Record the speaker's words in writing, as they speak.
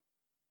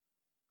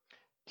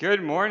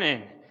Good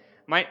morning.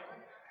 My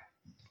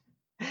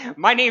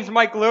my name's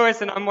Mike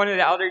Lewis, and I'm one of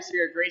the elders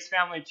here at Grace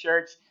Family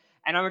Church,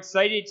 and I'm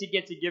excited to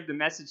get to give the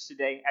message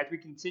today as we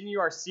continue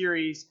our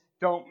series,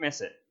 Don't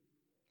Miss It.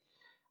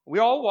 We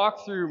all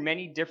walk through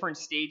many different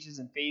stages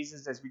and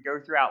phases as we go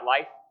throughout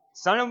life.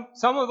 Some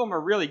of them are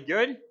really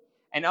good,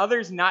 and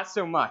others not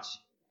so much.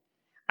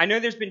 I know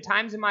there's been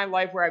times in my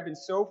life where I've been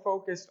so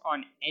focused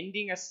on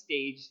ending a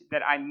stage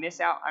that I miss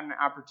out on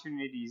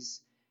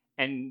opportunities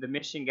and the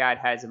mission God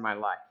has in my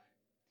life.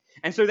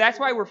 And so that's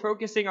why we're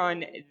focusing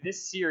on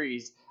this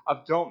series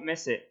of Don't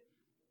Miss It.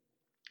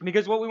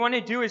 Because what we want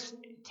to do is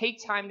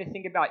take time to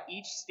think about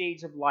each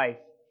stage of life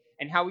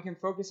and how we can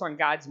focus on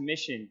God's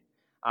mission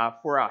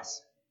for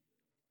us.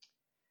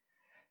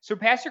 So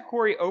Pastor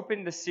Corey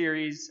opened the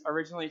series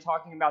originally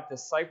talking about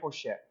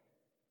discipleship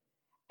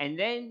and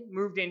then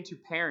moved into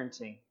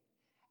parenting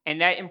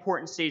and that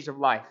important stage of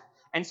life.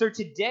 And so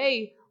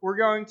today we're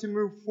going to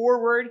move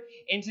forward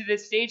into the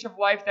stage of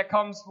life that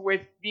comes with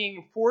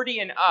being 40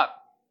 and up.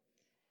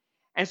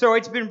 And so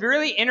it's been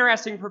really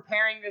interesting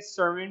preparing this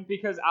sermon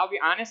because I'll be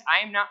honest,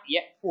 I am not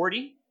yet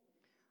 40.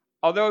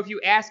 Although if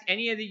you ask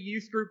any of the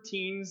youth group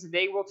teens,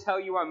 they will tell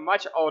you I'm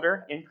much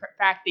older. In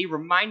fact, they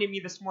reminded me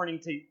this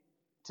morning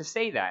to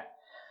say that.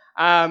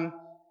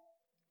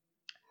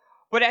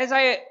 But as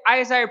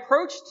I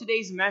approach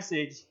today's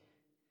message,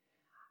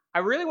 I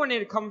really wanted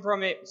to come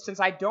from it, since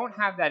I don't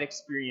have that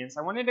experience,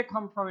 I wanted to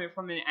come from it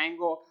from an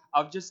angle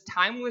of just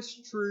timeless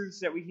truths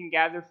that we can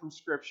gather from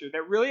Scripture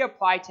that really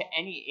apply to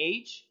any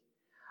age.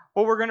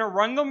 But we're going to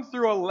run them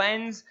through a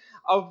lens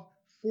of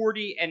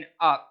 40 and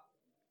up,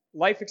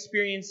 life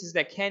experiences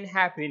that can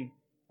happen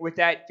with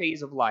that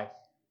phase of life.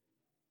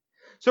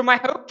 So my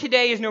hope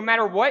today is no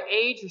matter what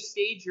age or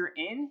stage you're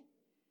in,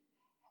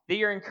 that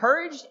you're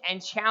encouraged and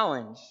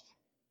challenged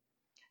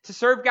to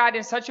serve God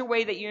in such a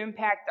way that you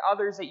impact the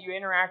others that you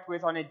interact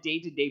with on a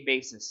day-to-day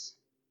basis.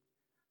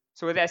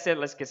 So with that said,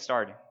 let's get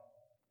started.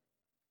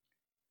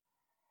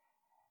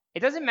 It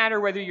doesn't matter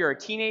whether you're a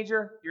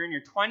teenager, you're in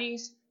your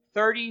 20s,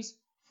 30s,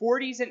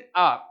 40s and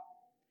up,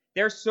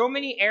 there are so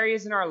many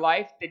areas in our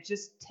life that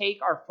just take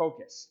our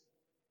focus.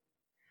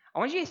 I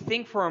want you to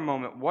think for a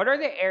moment, what are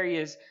the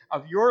areas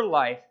of your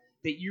life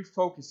that you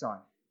focus on,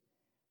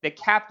 that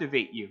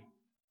captivate you?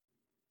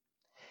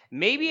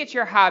 Maybe it's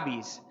your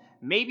hobbies.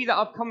 Maybe the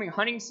upcoming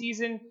hunting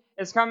season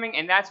is coming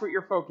and that's what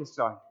you're focused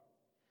on.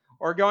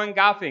 Or going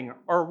golfing,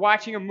 or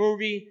watching a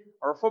movie,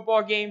 or a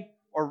football game,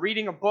 or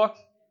reading a book.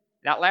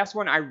 That last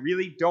one I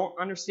really don't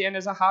understand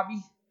as a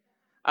hobby.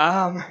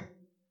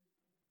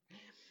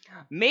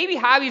 Maybe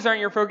hobbies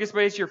aren't your focus,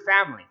 but it's your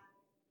family.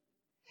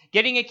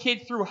 Getting a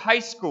kid through high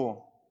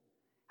school,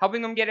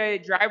 helping them get a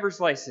driver's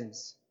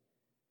license,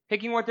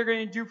 picking what they're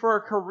going to do for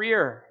a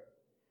career.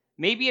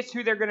 Maybe it's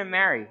who they're going to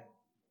marry.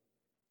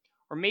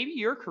 Or maybe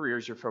your career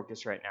is your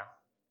focus right now.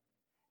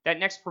 That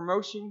next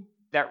promotion,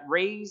 that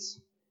raise,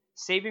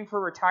 saving for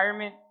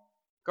retirement,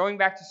 going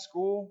back to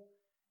school,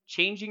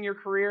 changing your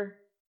career.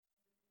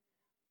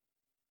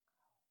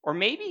 Or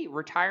maybe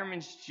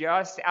retirement's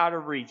just out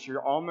of reach.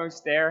 You're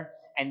almost there,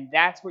 and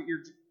that's what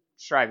you're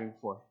striving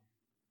for.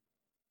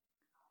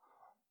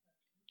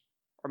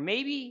 Or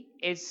maybe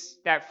it's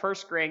that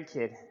first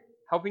grandkid,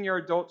 helping your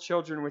adult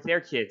children with their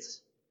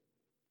kids.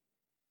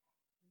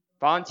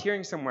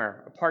 Volunteering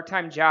somewhere, a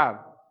part-time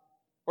job,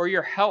 or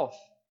your health.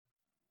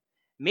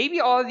 Maybe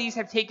all of these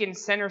have taken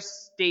center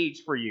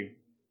stage for you.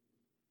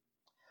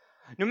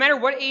 No matter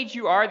what age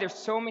you are, there's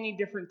so many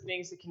different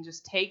things that can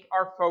just take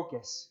our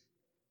focus.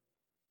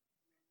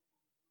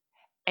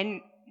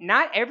 And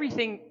not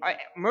everything,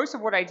 most of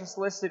what I just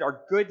listed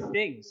are good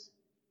things.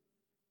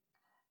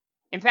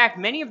 In fact,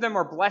 many of them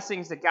are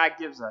blessings that God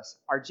gives us.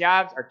 Our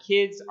jobs, our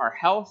kids, our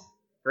health,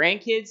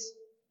 grandkids.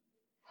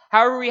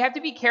 However, we have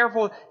to be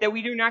careful that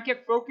we do not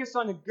get focused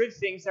on the good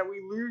things, that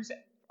we lose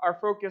our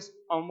focus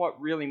on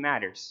what really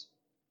matters.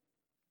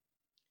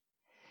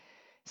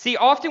 See,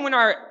 often when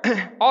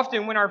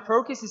our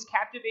focus is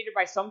captivated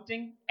by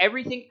something,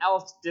 everything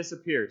else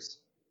disappears.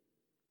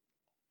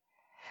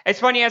 It's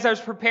funny, as I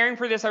was preparing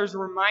for this, I was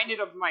reminded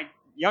of my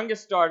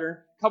youngest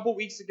daughter. A couple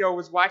weeks ago,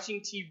 was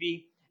watching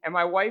TV, and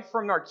my wife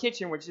from our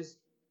kitchen, which is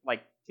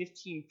like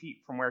 15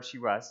 feet from where she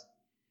was,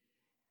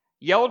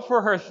 yelled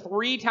for her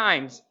 3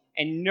 times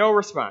and no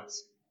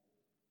response.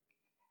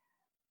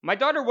 My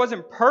daughter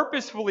wasn't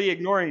purposefully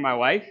ignoring my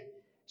wife.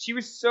 She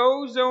was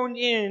so zoned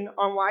in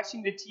on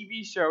watching the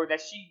TV show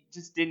that she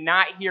just did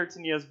not hear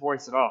Tania's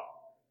voice at all.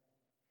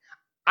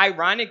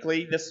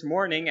 Ironically, this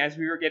morning, as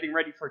we were getting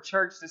ready for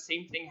church, the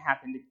same thing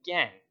happened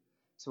again.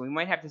 So we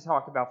might have to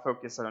talk about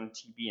focus on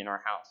TV in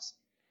our house.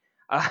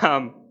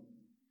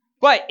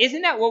 But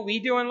isn't that what we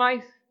do in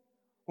life?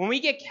 When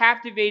we get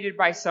captivated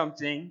by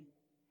something,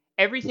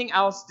 everything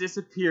else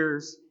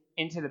disappears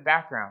into the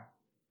background.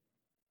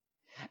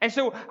 And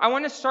so I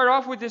want to start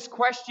off with this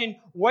question: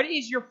 what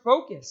is your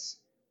focus?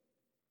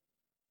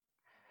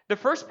 The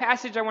first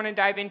passage I want to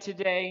dive in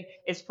today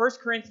is 1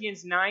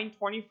 Corinthians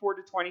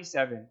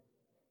 9:24-27.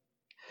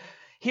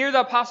 Here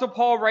the Apostle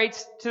Paul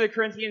writes to the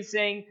Corinthians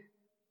saying,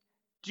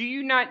 "Do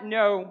you not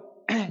know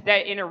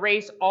that in a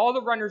race, all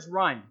the runners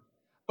run,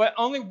 but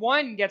only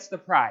one gets the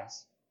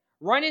prize.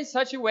 Run in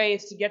such a way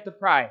as to get the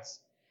prize.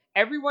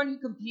 Everyone who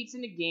competes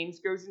in the games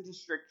goes into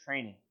strict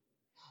training.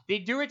 They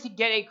do it to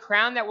get a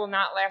crown that will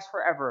not last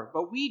forever,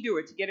 but we do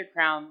it to get a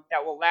crown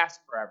that will last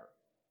forever.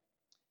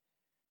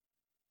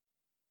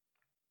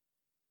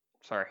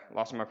 Sorry,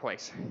 lost my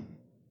place.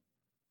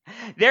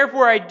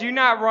 Therefore, I do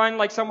not run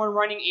like someone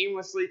running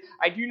aimlessly.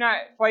 I do not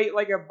fight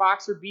like a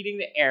boxer beating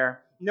the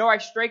air. No, I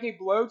strike a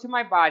blow to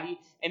my body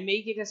and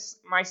make it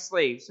my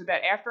slave, so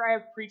that after I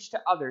have preached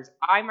to others,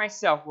 I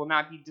myself will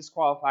not be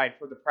disqualified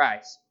for the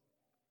prize.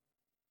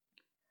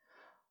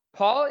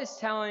 Paul is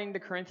telling the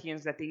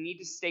Corinthians that they need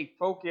to stay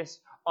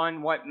focused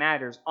on what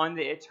matters, on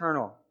the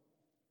eternal,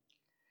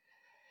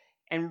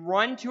 and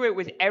run to it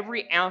with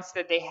every ounce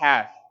that they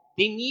have.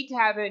 They need to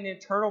have an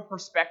eternal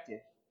perspective.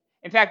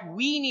 In fact,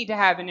 we need to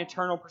have an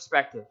eternal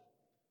perspective.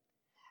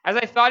 As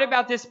I thought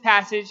about this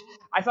passage,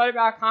 I thought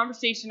about a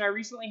conversation I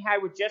recently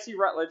had with Jesse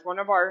Rutledge, one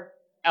of our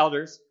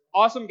elders,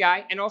 awesome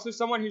guy, and also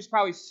someone who's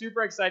probably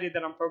super excited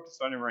that I'm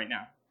focused on him right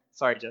now.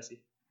 Sorry, Jesse.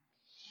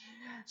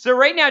 So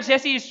right now,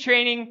 Jesse is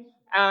training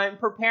and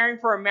preparing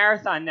for a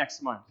marathon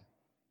next month.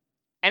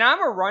 And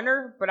I'm a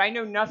runner, but I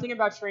know nothing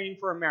about training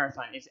for a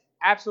marathon. It's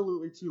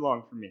absolutely too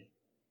long for me.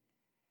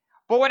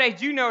 But what I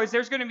do know is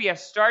there's going to be a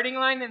starting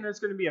line and there's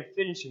going to be a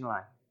finishing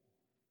line.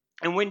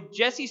 And when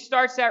Jesse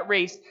starts that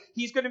race,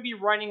 he's going to be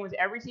running with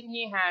everything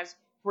he has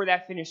for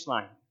that finish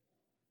line.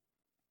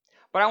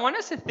 But I want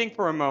us to think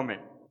for a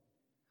moment.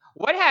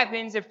 What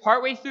happens if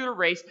partway through the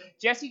race,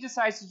 Jesse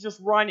decides to just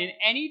run in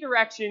any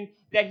direction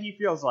that he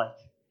feels like?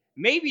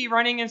 Maybe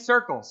running in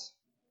circles.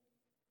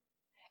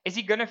 Is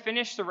he going to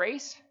finish the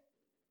race?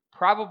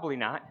 Probably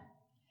not.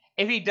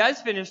 If he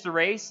does finish the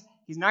race,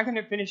 he's not going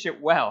to finish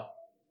it well.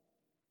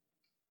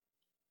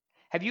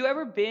 Have you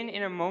ever been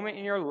in a moment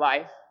in your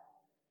life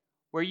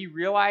where you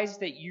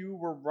realized that you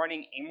were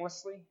running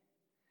aimlessly?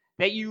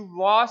 That you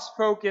lost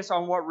focus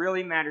on what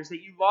really matters?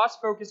 That you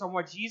lost focus on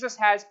what Jesus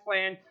has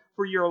planned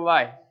for your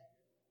life?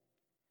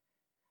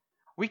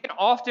 We can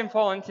often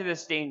fall into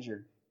this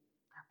danger.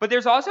 But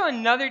there's also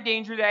another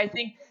danger that I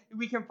think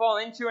we can fall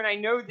into, and I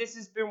know this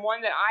has been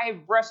one that I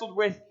have wrestled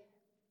with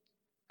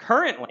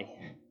currently.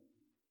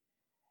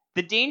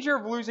 The danger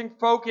of losing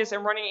focus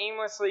and running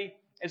aimlessly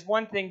is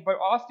one thing, but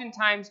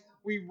oftentimes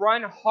we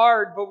run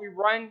hard, but we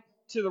run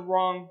to the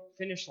wrong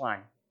finish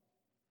line.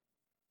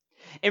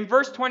 In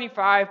verse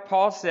 25,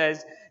 Paul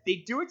says, they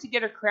do it to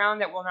get a crown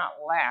that will not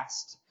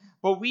last,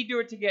 but we do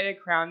it to get a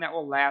crown that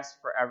will last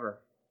forever.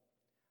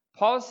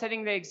 Paul is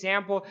setting the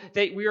example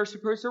that we are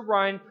supposed to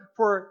run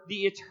for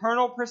the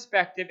eternal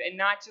perspective and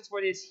not just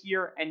what is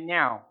here and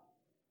now.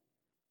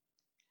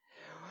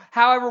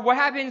 However, what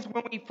happens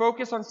when we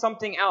focus on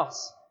something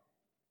else?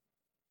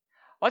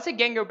 Let's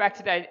again go back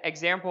to that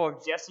example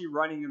of Jesse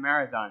running the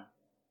marathon.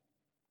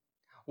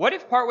 What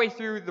if partway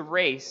through the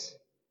race,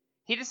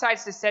 he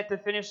decides to set the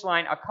finish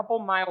line a couple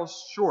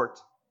miles short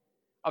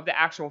of the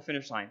actual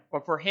finish line?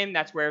 But for him,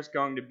 that's where it's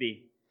going to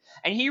be.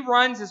 And he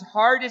runs as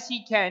hard as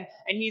he can,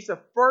 and he's the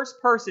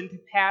first person to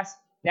pass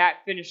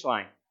that finish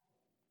line.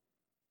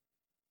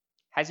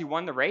 Has he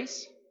won the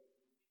race?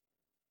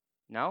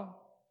 No.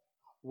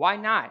 Why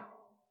not?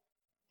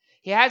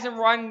 He hasn't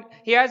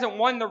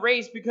won the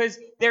race because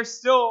there's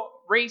still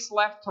race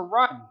left to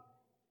run.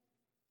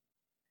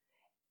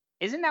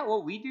 Isn't that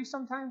what we do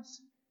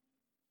sometimes?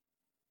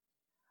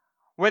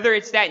 Whether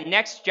it's that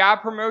next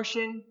job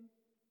promotion,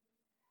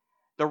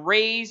 the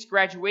raise,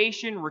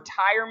 graduation,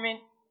 retirement,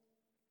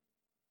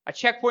 a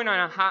checkpoint on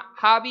a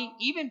hobby,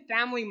 even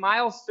family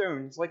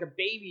milestones like a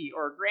baby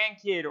or a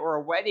grandkid or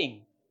a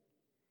wedding,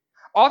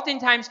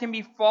 oftentimes can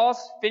be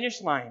false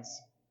finish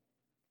lines.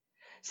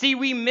 See,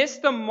 we miss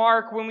the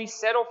mark when we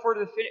settle for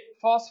the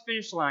false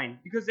finish line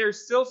because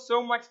there's still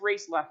so much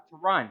race left to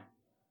run.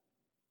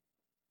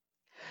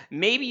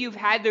 Maybe you've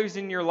had those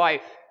in your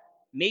life.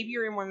 Maybe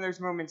you're in one of those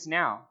moments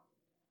now.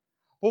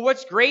 But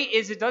what's great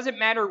is it doesn't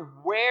matter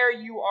where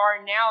you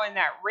are now in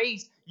that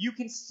race, you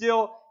can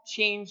still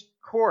change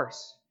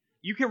course.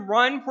 You can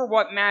run for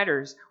what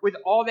matters with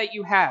all that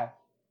you have,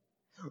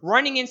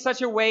 running in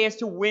such a way as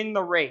to win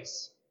the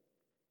race.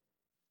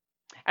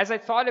 As I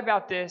thought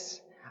about this,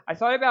 I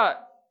thought about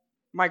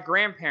my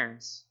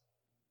grandparents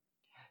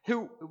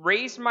who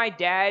raised my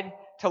dad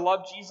to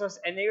love Jesus,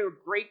 and they were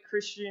great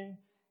Christian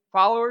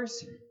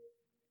followers,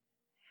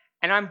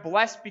 and I'm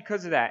blessed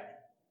because of that.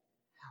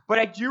 But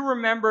I do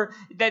remember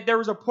that there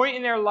was a point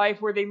in their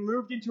life where they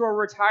moved into a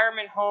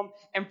retirement home,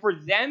 and for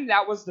them,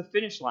 that was the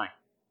finish line.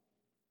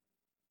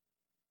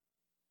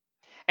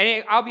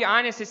 And I'll be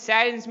honest, it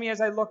saddens me as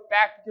I look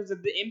back because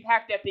of the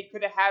impact that they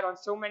could have had on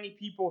so many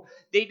people.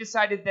 They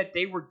decided that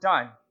they were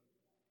done.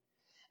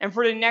 And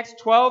for the next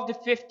 12 to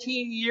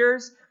 15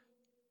 years,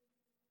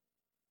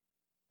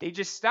 they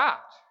just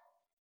stopped.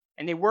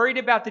 And they worried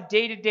about the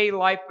day-to-day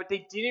life, but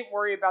they didn't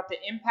worry about the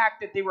impact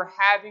that they were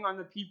having on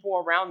the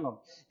people around them.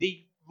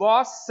 They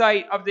lost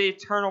sight of the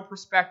eternal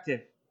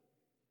perspective.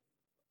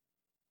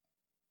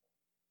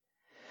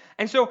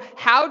 And so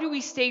how do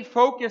we stay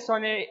focused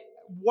on it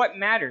what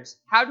matters?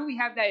 How do we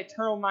have that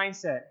eternal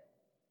mindset?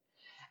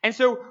 And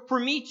so for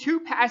me, two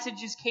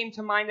passages came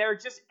to mind that are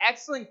just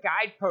excellent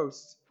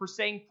guideposts for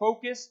staying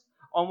focused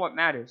on what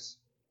matters.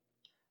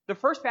 The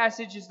first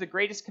passage is the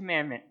greatest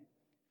commandment,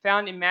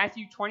 found in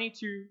Matthew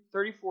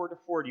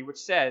 22:34-40, which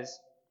says,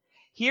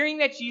 "Hearing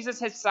that Jesus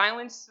had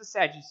silenced the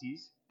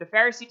Sadducees, the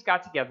Pharisees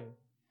got together.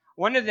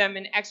 One of them,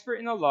 an expert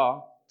in the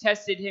law,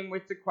 tested him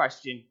with the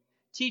question,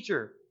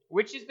 'Teacher,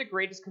 which is the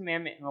greatest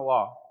commandment in the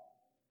law?'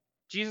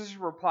 Jesus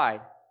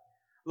replied,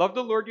 'Love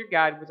the Lord your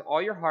God with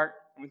all your heart,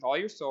 and with all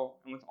your soul,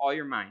 and with all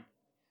your mind.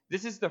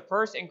 This is the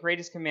first and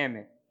greatest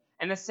commandment.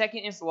 And the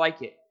second is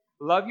like it.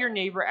 Love your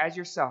neighbor as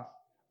yourself.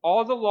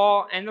 All the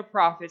law and the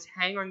prophets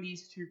hang on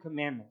these two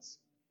commandments.'"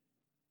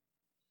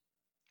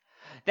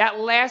 That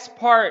last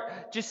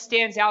part just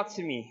stands out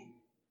to me.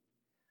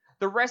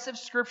 The rest of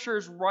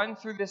scriptures run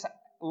through this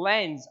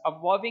lens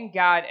of loving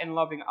God and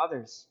loving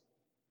others.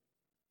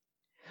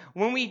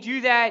 When we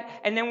do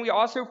that, and then we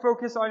also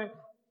focus on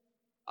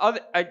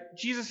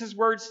Jesus'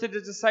 words to the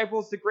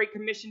disciples, the Great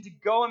Commission to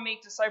go and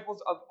make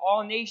disciples of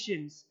all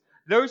nations,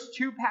 those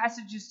two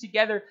passages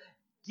together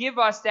give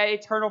us that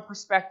eternal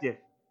perspective.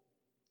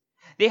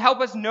 They help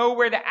us know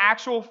where the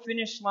actual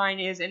finish line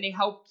is, and they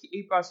help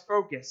keep us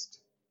focused.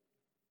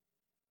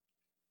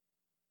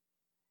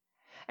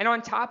 And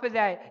on top of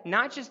that,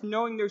 not just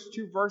knowing those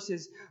two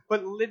verses,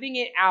 but living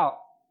it out.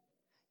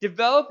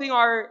 Developing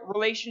our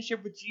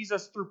relationship with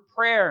Jesus through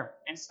prayer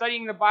and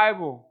studying the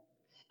Bible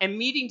and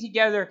meeting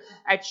together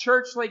at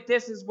church like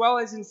this, as well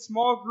as in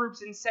small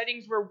groups and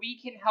settings where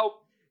we can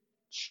help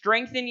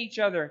strengthen each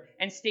other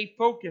and stay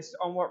focused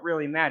on what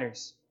really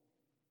matters.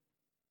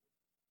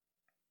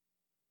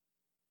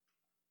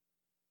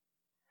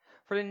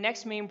 For the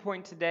next main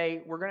point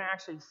today, we're going to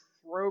actually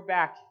throw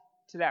back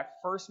to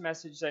that first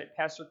message that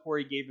Pastor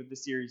Corey gave of the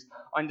series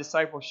on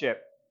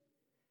discipleship.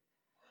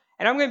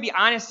 And I'm going to be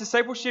honest,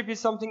 discipleship is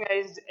something that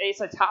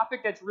it's a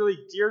topic that's really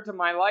dear to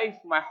my life,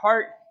 my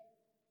heart.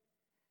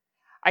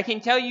 I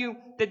can tell you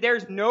that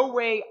there's no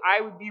way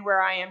I would be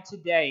where I am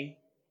today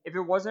if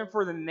it wasn't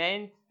for the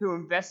men who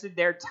invested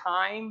their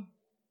time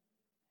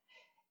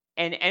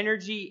and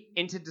energy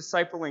into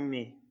discipling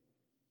me.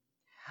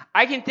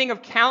 I can think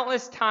of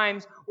countless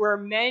times where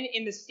men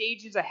in the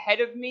stages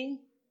ahead of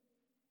me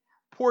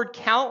poured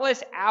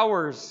countless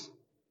hours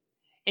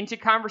into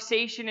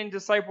conversation and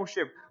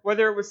discipleship,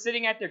 whether it was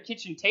sitting at their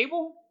kitchen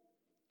table,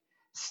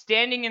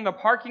 standing in the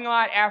parking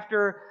lot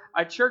after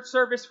a church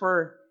service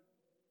for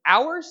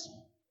hours,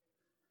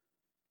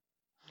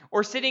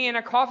 or sitting in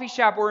a coffee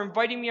shop or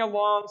inviting me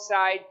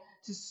alongside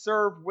to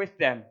serve with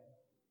them.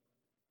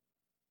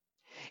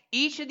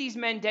 Each of these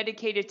men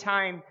dedicated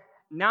time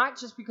not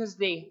just because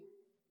they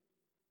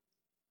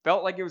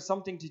felt like it was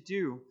something to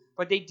do,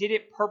 but they did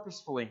it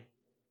purposefully.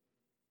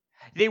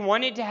 They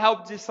wanted to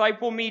help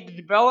disciple me to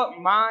develop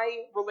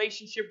my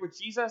relationship with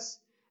Jesus,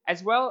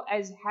 as well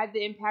as had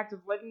the impact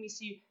of letting me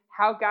see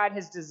how God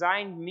has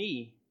designed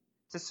me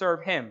to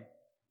serve Him.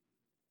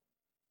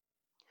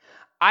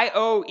 I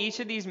owe each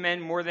of these men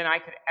more than I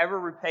could ever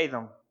repay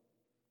them.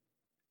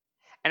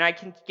 And I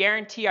can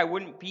guarantee I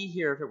wouldn't be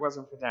here if it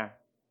wasn't for them.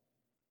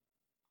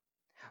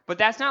 But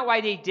that's not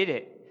why they did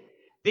it.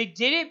 They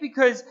did it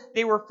because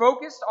they were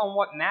focused on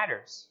what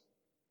matters.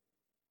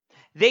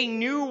 They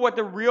knew what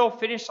the real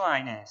finish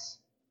line is.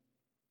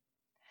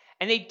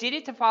 And they did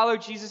it to follow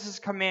Jesus'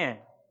 command.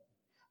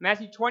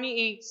 Matthew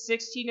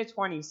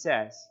 28:16-20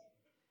 says,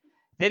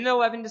 "Then the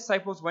 11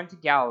 disciples went to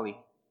Galilee,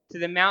 to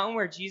the mountain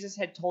where Jesus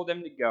had told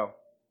them to go.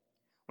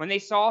 When they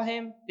saw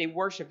him, they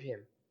worshipped him,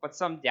 but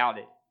some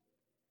doubted.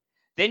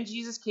 Then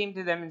Jesus came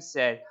to them and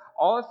said,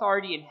 'All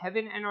authority in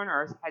heaven and on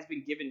earth has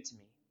been given to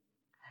me.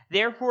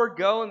 Therefore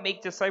go and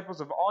make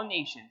disciples of all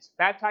nations,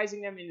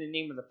 baptizing them in the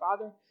name of the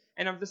Father,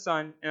 and of the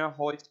Son, and of the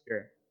Holy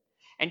Spirit,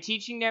 and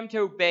teaching them to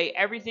obey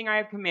everything I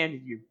have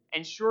commanded you.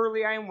 And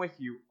surely I am with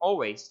you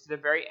always to the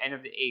very end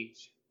of the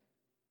age.'"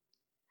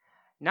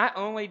 Not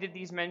only did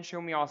these men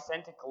show me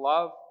authentic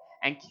love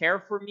and care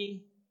for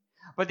me,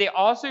 but they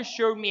also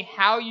showed me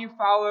how you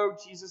follow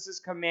Jesus'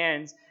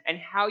 commands and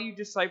how you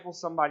disciple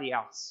somebody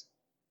else.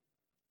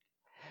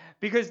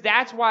 Because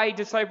that's why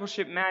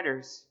discipleship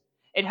matters.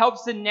 It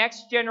helps the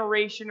next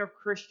generation of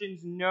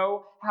Christians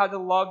know how to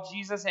love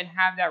Jesus and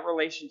have that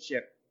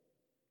relationship.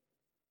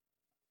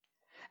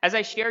 As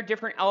I share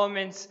different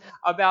elements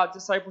about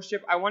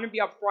discipleship, I want to be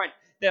upfront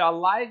that a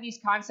lot of these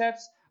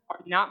concepts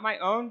are not my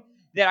own,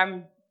 that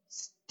I'm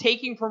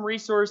taking from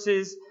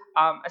resources,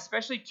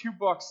 especially two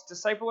books,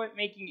 Discipleship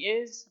Making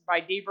Is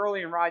by Dave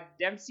Earley and Rod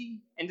Dempsey,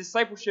 and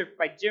Discipleship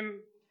by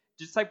Jim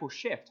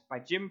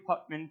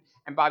Putman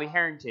and Bobby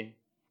Harrington.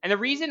 And the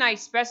reason I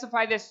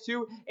specify this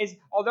too is,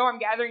 although I'm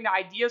gathering the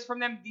ideas from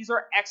them, these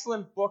are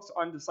excellent books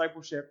on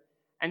discipleship.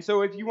 And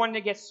so if you want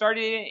to get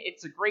started in it,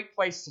 it's a great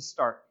place to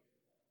start.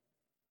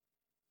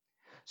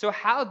 So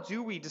how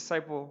do we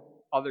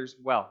disciple others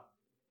well?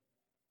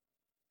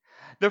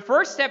 The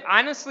first step,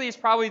 honestly, is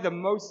probably the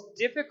most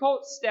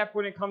difficult step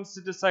when it comes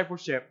to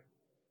discipleship.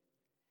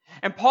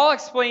 And Paul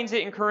explains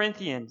it in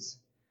Corinthians.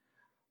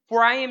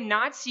 For I am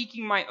not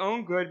seeking my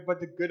own good, but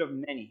the good of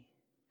many,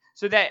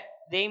 so that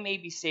they may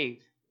be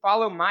saved.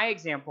 Follow my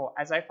example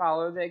as I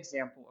follow the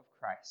example of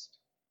Christ.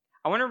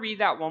 I want to read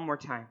that one more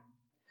time.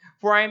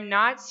 For I am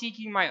not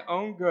seeking my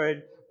own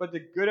good, but the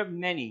good of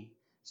many,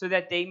 so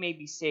that they may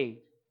be saved.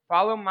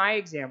 Follow my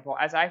example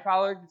as I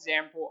follow the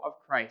example of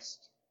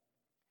Christ.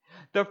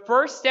 The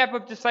first step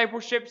of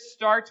discipleship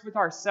starts with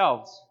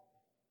ourselves.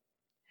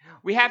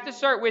 We have to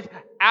start with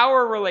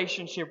our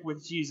relationship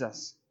with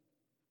Jesus.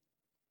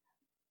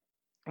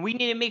 We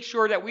need to make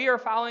sure that we are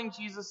following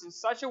Jesus in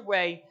such a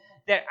way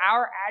that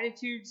our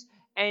attitudes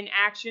and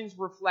actions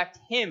reflect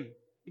Him,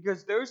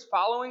 because those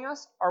following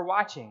us are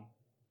watching.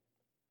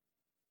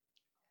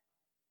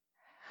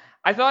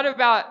 I thought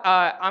about,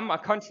 I'm a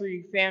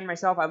country fan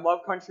myself. I love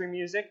country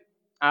music.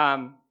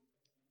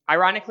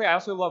 Ironically, I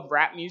also love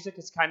rap music.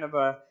 It's kind of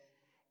a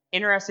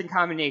interesting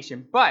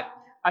combination. But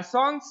a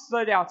song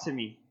stood out to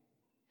me.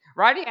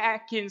 Rodney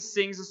Atkins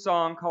sings a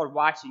song called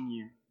Watching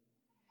You.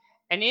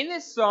 And in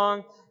this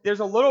song,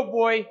 there's a little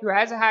boy who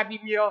has a Happy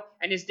Meal,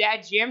 and his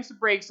dad jams the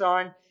brakes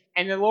on,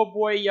 and the little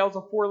boy yells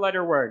a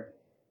 4-letter word.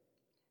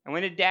 And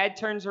when the dad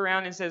turns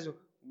around and says,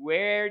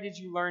 "Where did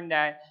you learn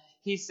that?"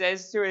 he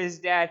says to his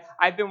dad,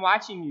 "I've been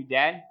watching you,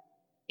 Dad.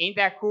 Ain't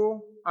that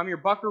cool? I'm your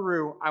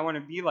buckaroo. I want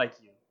to be like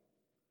you."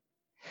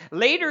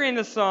 Later in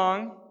the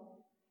song,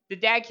 the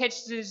dad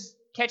catches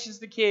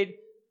the kid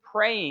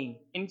praying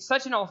in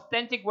such an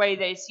authentic way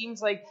that it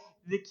seems like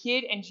the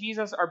kid and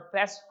Jesus are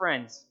best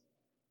friends.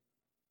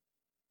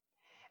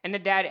 And the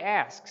dad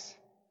asks,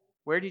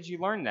 "Where did you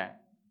learn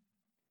that?"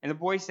 And the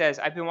boy says,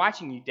 "I've been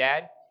watching you,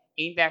 Dad.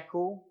 Ain't that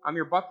cool? I'm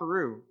your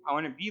buckaroo. I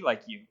want to be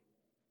like you."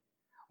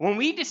 When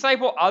we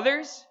disciple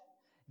others,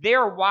 they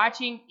are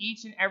watching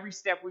each and every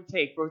step we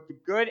take, both the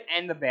good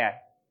and the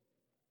bad.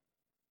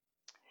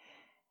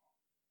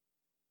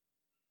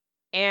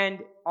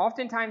 And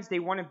oftentimes they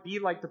want to be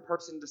like the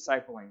person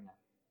discipling them.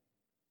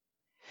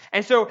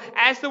 And so,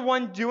 as the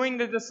one doing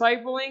the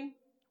discipling,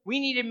 we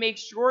need to make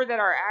sure that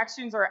our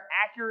actions are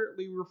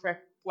accurately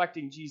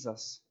reflecting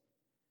Jesus.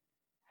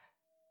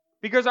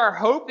 Because our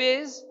hope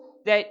is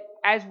that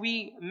as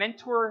we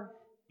mentor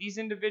these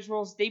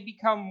individuals, they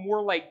become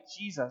more like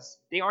Jesus.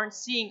 They aren't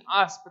seeing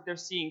us, but they're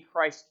seeing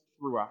Christ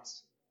through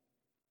us.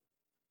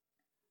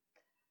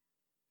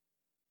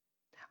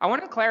 I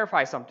want to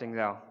clarify something,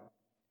 though.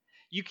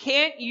 You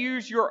can't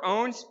use your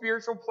own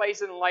spiritual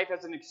place in life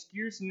as an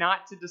excuse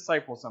not to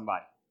disciple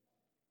somebody.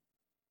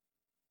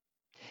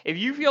 If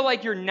you feel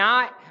like you're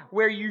not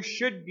where you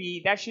should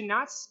be, that should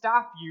not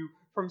stop you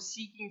from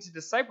seeking to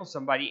disciple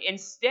somebody.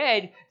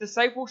 Instead,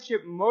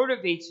 discipleship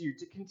motivates you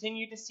to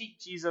continue to seek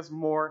Jesus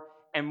more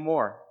and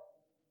more.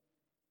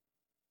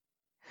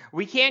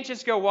 We can't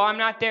just go, "Well, I'm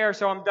not there,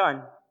 so I'm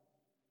done,"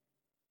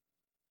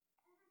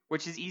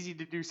 which is easy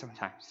to do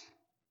sometimes.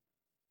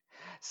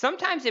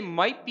 Sometimes it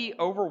might be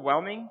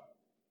overwhelming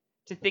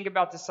to think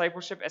about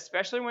discipleship,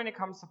 especially when it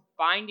comes to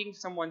finding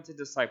someone to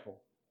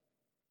disciple.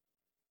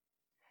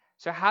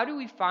 So how do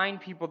we find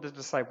people to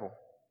disciple?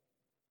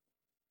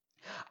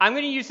 I'm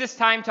going to use this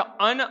time to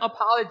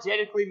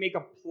unapologetically make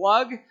a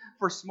plug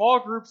for small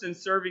groups and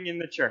serving in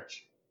the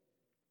church.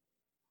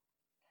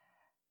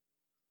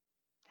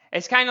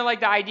 It's kind of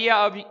like the idea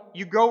of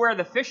you go where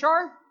the fish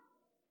are.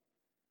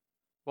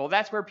 Well,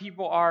 that's where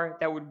people are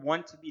that would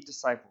want to be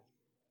discipled.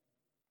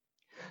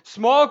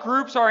 Small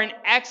groups are an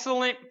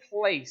excellent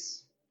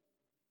place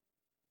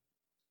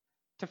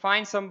to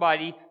find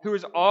somebody who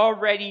is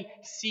already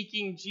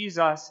seeking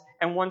Jesus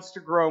and wants to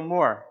grow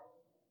more.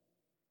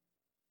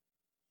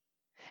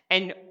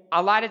 And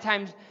a lot of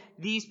times,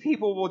 these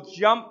people will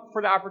jump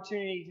for the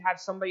opportunity to have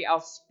somebody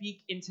else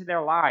speak into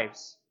their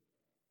lives.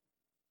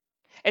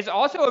 It's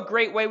also a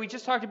great way, we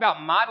just talked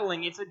about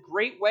modeling, it's a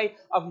great way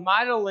of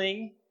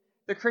modeling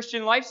the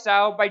Christian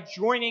lifestyle by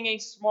joining a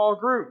small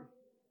group.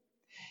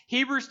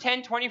 Hebrews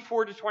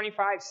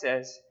 10:24-25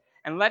 says,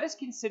 "And let us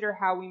consider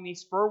how we may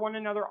spur one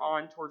another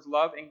on towards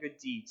love and good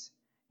deeds,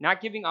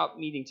 not giving up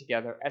meeting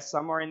together, as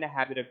some are in the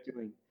habit of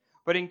doing,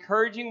 but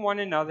encouraging one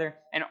another,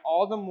 and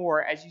all the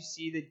more as you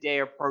see the day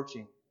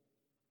approaching."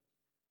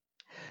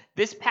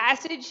 This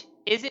passage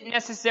isn't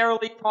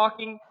necessarily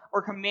talking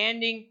or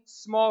commanding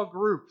small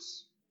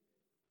groups.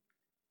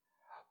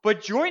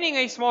 But joining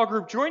a small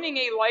group, joining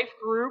a life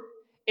group,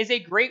 is a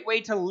great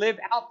way to live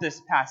out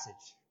this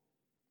passage.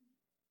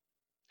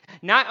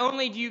 Not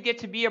only do you get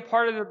to be a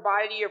part of the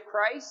body of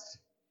Christ,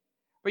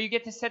 but you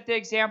get to set the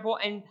example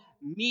and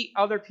meet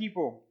other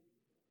people.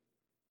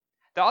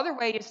 The other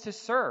way is to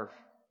serve.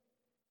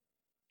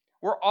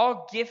 We're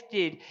all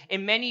gifted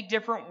in many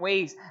different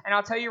ways. And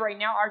I'll tell you right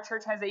now, our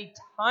church has a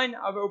ton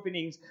of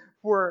openings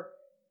for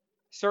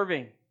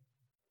serving.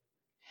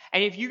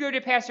 And if you go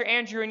to Pastor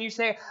Andrew and you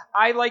say,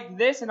 "I like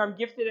this and I'm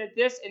gifted at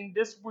this and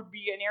this would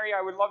be an area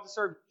I would love to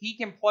serve," he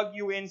can plug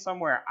you in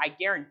somewhere. I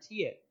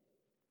guarantee it.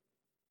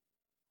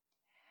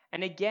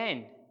 And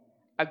again,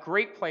 a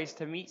great place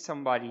to meet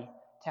somebody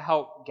to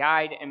help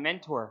guide and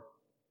mentor.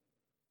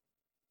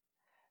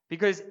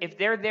 Because if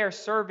they're there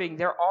serving,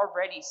 they're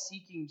already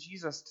seeking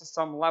Jesus to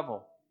some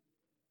level.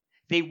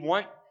 They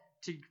want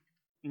to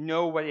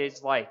know what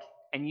it's like,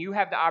 and you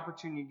have the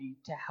opportunity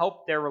to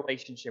help their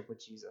relationship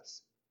with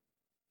Jesus.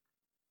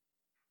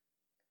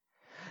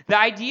 The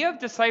idea of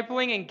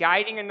discipling and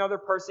guiding another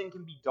person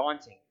can be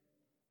daunting.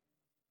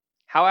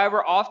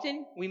 However,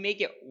 often we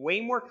make it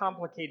way more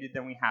complicated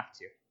than we have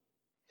to.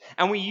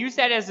 And we use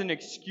that as an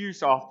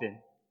excuse often.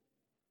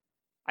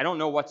 I don't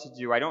know what to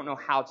do. I don't know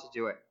how to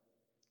do it.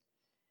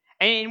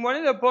 And in one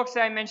of the books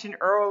that I mentioned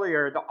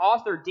earlier, the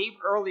author, Dave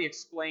Earley,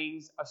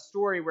 explains a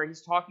story where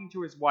he's talking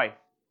to his wife.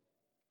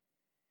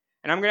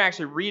 And I'm going to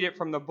actually read it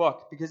from the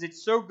book because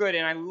it's so good,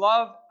 and I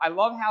love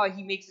how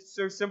he makes it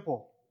so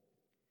simple.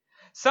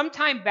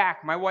 Sometime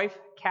back, my wife,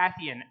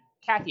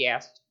 Kathy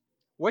asked,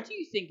 "What do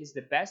you think is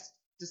the best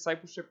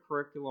discipleship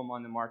curriculum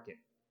on the market?"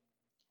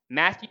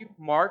 Matthew,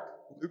 Mark,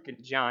 Luke,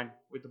 and John,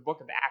 with the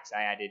book of Acts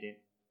I added in.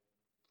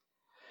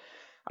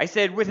 I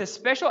said, "With a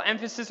special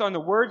emphasis on the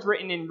words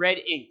written in red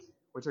ink,"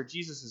 which are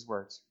Jesus'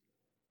 words.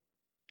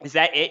 "Is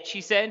that it?"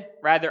 she said,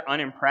 rather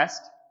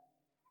unimpressed.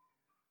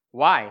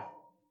 "Why?"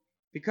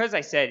 "Because,"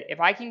 I said, "if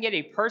I can get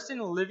a person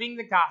living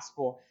the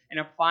gospel and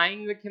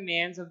applying the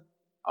commands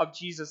of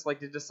Jesus like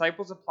the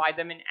disciples applied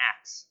them in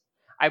Acts,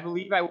 I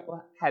believe I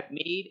will have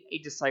made a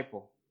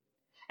disciple.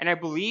 And I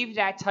believe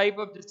that type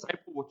of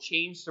disciple will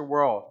change the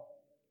world.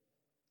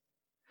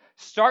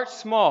 Start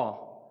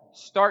small.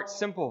 Start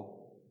simple."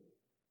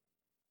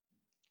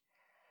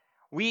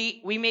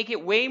 We make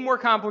it way more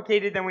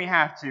complicated than we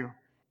have to.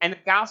 And the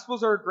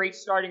Gospels are a great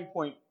starting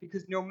point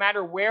because no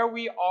matter where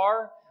we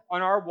are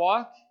on our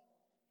walk,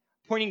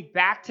 pointing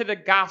back to the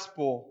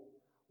Gospel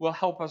will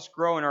help us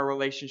grow in our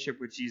relationship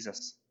with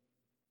Jesus.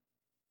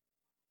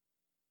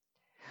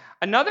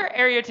 Another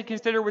area to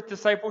consider with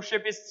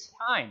discipleship is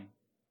time.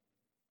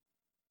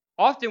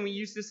 Often we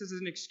use this as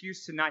an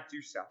excuse to not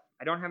do stuff.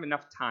 I don't have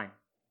enough time.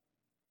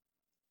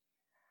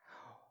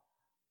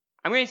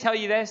 I'm going to tell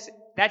you this,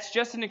 that's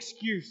just an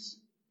excuse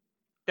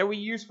that we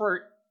use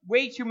for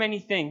way too many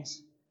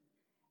things.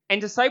 And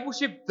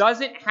discipleship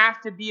doesn't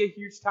have to be a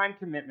huge time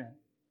commitment.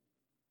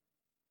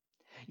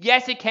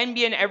 Yes, it can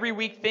be an every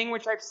week thing,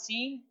 which I've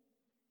seen,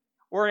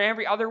 or an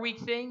every other week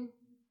thing,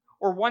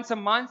 or once a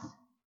month.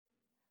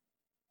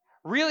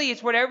 Really,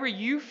 it's whatever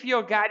you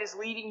feel God is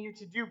leading you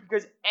to do,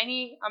 because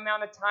any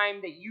amount of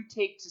time that you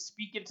take to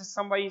speak into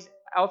somebody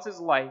else's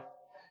life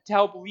to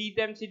help lead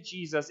them to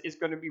Jesus is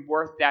going to be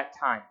worth that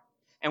time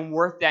and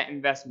worth that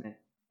investment.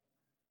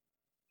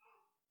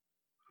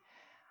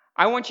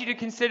 I want you to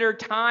consider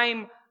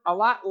time a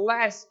lot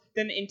less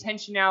than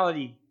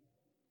intentionality,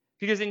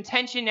 because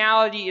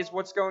intentionality is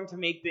what's going to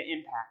make the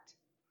impact.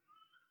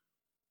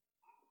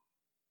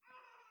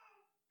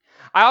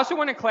 I also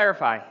want to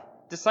clarify,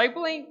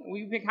 discipling,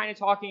 we've been kind of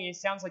talking, it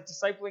sounds like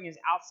discipling is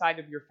outside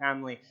of your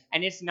family,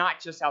 and it's not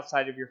just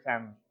outside of your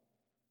family.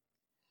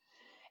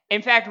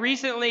 In fact,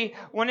 recently,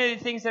 one of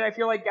the things that I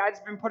feel like God's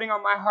been putting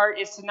on my heart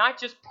is to not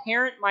just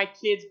parent my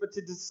kids, but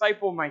to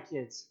disciple my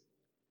kids.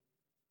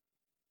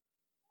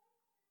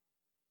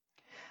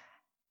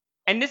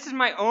 And this is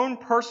my own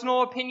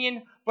personal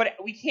opinion, but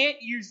we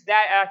can't use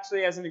that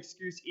actually as an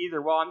excuse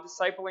either while I'm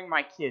discipling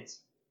my kids.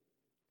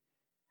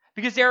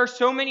 Because there are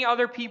so many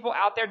other people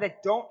out there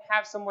that don't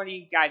have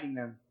somebody guiding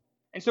them.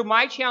 And so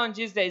my challenge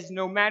is that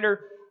no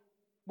matter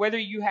whether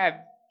you have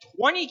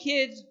 20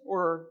 kids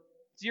or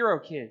 0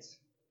 kids,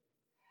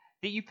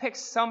 that you pick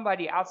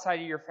somebody outside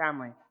of your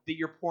family that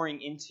you're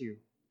pouring into.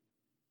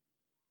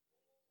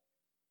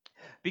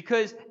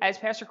 Because as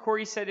Pastor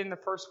Corey said in the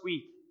first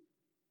week,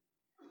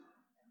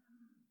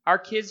 our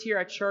kids here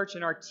at church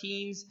and our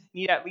teens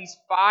need at least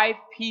 5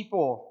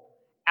 people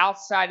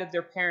outside of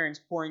their parents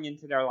pouring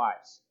into their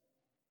lives.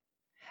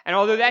 And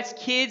although that's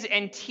kids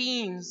and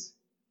teens,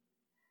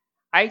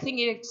 I think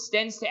it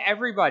extends to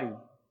everybody.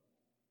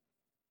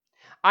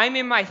 I'm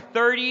in my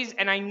 30s,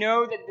 and I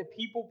know that the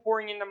people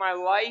pouring into my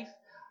life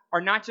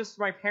are not just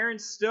my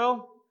parents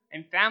still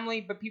and family,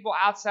 but people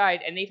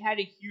outside, and they've had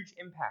a huge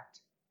impact.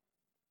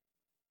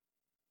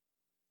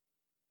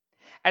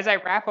 As I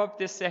wrap up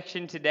this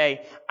section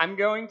today, I'm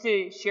going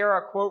to share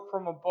a quote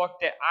from a book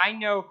that I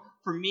know,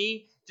 for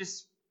me,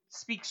 just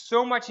speaks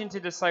so much into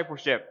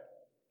discipleship.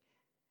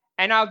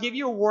 And I'll give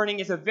you a warning,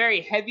 it's a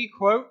very heavy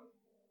quote.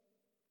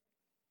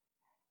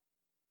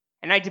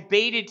 And I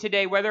debated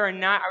today whether or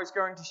not I was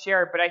going to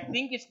share it, but I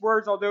think its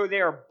words, although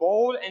they are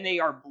bold and they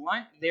are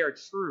blunt, they are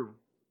true.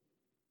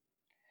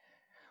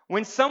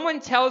 When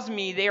someone tells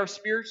me they are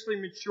spiritually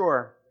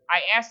mature,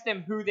 I ask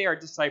them who they are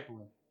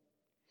discipling.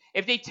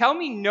 If they tell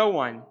me no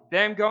one,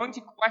 then I'm going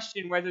to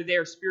question whether they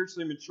are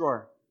spiritually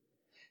mature.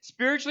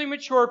 Spiritually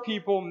mature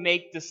people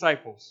make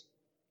disciples.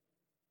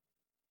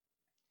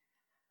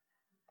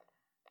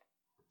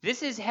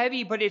 This is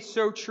heavy, but it's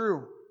so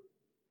true.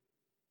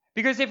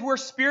 Because if we're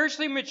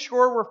spiritually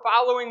mature, we're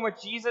following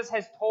what Jesus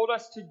has told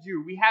us to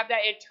do. We have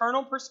that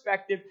eternal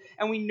perspective,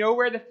 and we know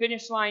where the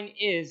finish line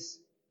is.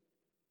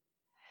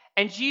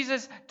 And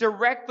Jesus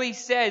directly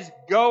says,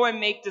 go and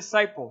make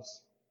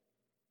disciples.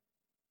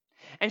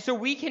 And so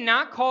we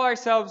cannot call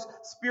ourselves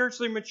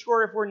spiritually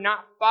mature if we're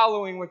not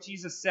following what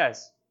Jesus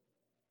says.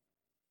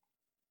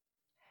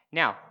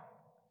 Now,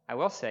 I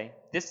will say,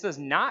 this does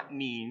not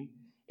mean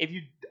if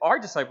you are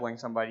discipling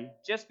somebody,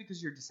 just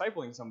because you're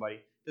discipling somebody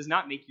does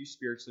not make you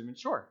spiritually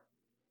mature.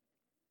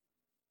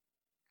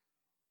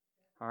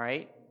 All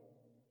right?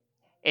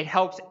 It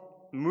helps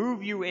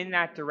move you in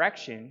that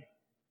direction,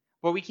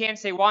 but we can't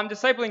say, well, I'm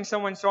discipling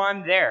someone, so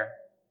I'm there.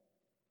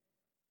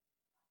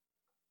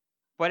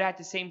 But at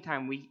the same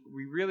time, we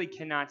really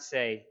cannot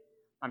say,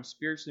 I'm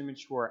spiritually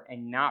mature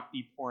and not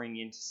be pouring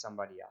into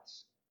somebody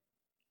else.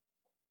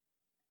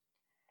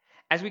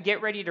 As we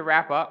get ready to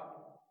wrap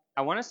up,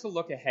 I want us to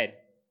look ahead.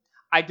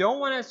 I don't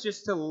want us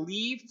just to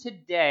leave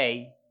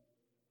today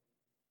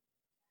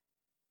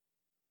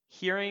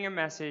hearing a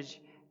message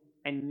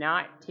and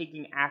not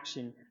taking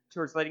action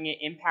towards letting it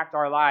impact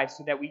our lives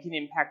so that we can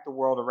impact the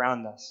world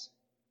around us.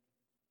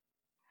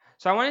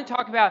 So I want to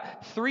talk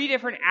about 3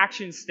 different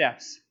action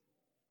steps.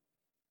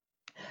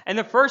 And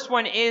the first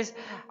one is,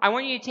 I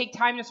want you to take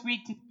time this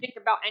week to think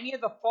about any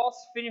of the false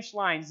finish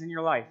lines in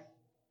your life.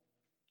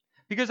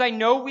 Because I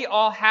know we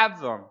all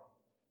have them.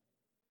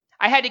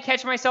 I had to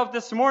catch myself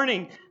this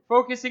morning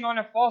focusing on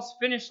a false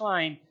finish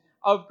line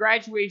of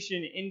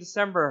graduation in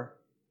December.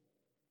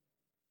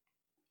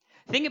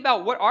 Think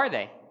about, what are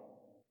they?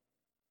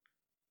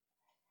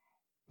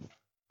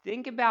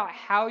 Think about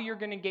how you're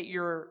going to get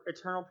your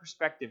eternal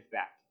perspective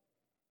back.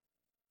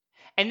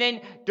 And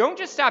then don't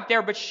just stop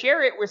there, but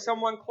share it with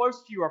someone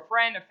close to you, a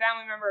friend, a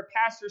family member, a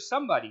pastor,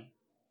 somebody.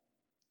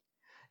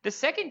 The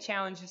second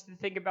challenge is to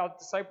think about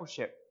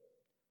discipleship.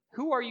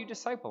 Who are you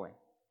discipling?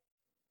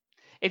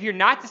 If you're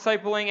not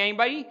discipling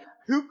anybody,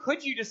 who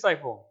could you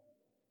disciple?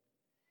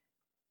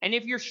 And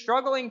if you're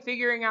struggling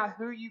figuring out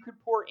who you could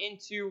pour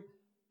into,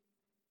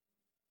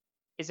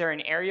 is there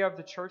an area of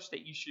the church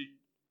that you should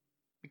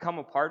become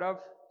a part of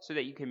so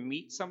that you can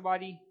meet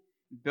somebody,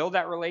 build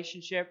that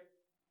relationship,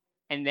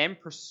 and then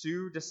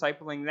pursue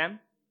discipling them?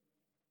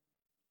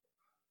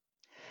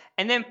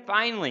 And then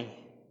finally,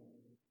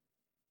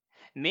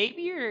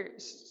 maybe you're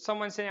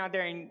someone sitting out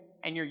there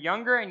and you're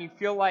younger and you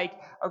feel like,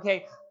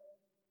 okay,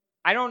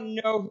 I don't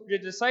know who to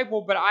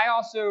disciple, but I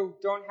also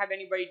don't have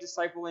anybody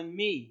discipling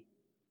me.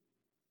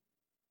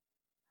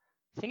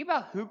 Think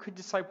about who could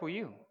disciple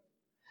you.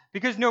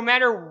 Because no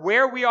matter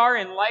where we are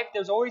in life,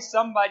 there's always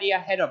somebody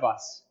ahead of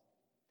us.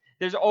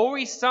 There's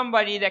always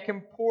somebody that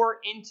can pour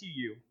into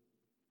you.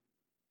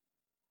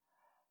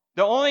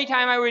 The only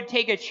time I would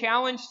take a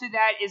challenge to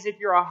that is if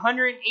you're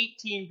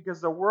 118,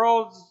 because the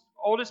world's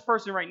oldest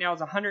person right now is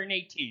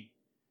 118.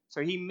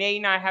 So he may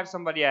not have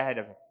somebody ahead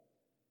of him.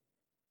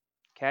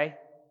 Okay?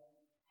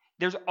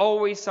 There's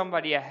always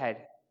somebody ahead.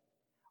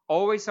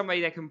 Always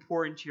somebody that can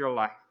pour into your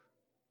life.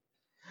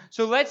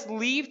 So let's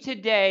leave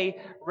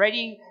today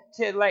ready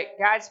to let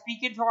God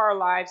speak into our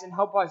lives and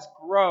help us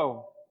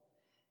grow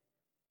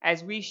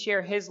as we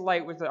share His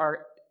light with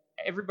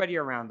everybody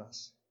around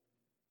us.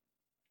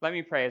 Let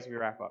me pray as we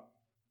wrap up.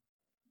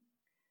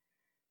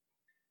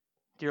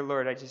 Dear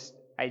Lord,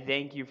 I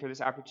thank you for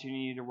this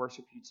opportunity to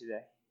worship you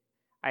today.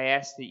 I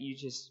ask that you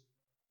just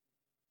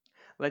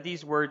let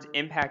these words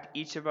impact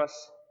each of us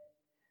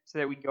so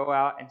that we go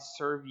out and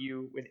serve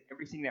you with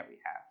everything that we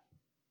have.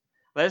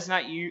 Let us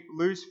not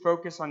lose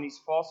focus on these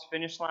false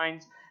finish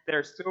lines that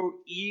are so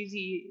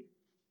easy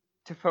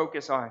to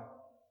focus on.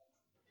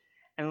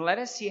 And let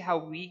us see how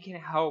we can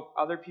help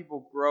other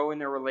people grow in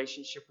their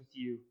relationship with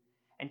you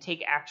and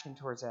take action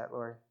towards that,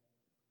 Lord.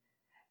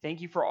 Thank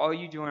you for all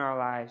you do in our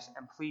lives,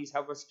 and please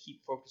help us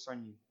keep focused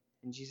on you.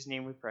 In Jesus'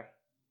 name we pray.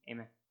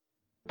 Amen.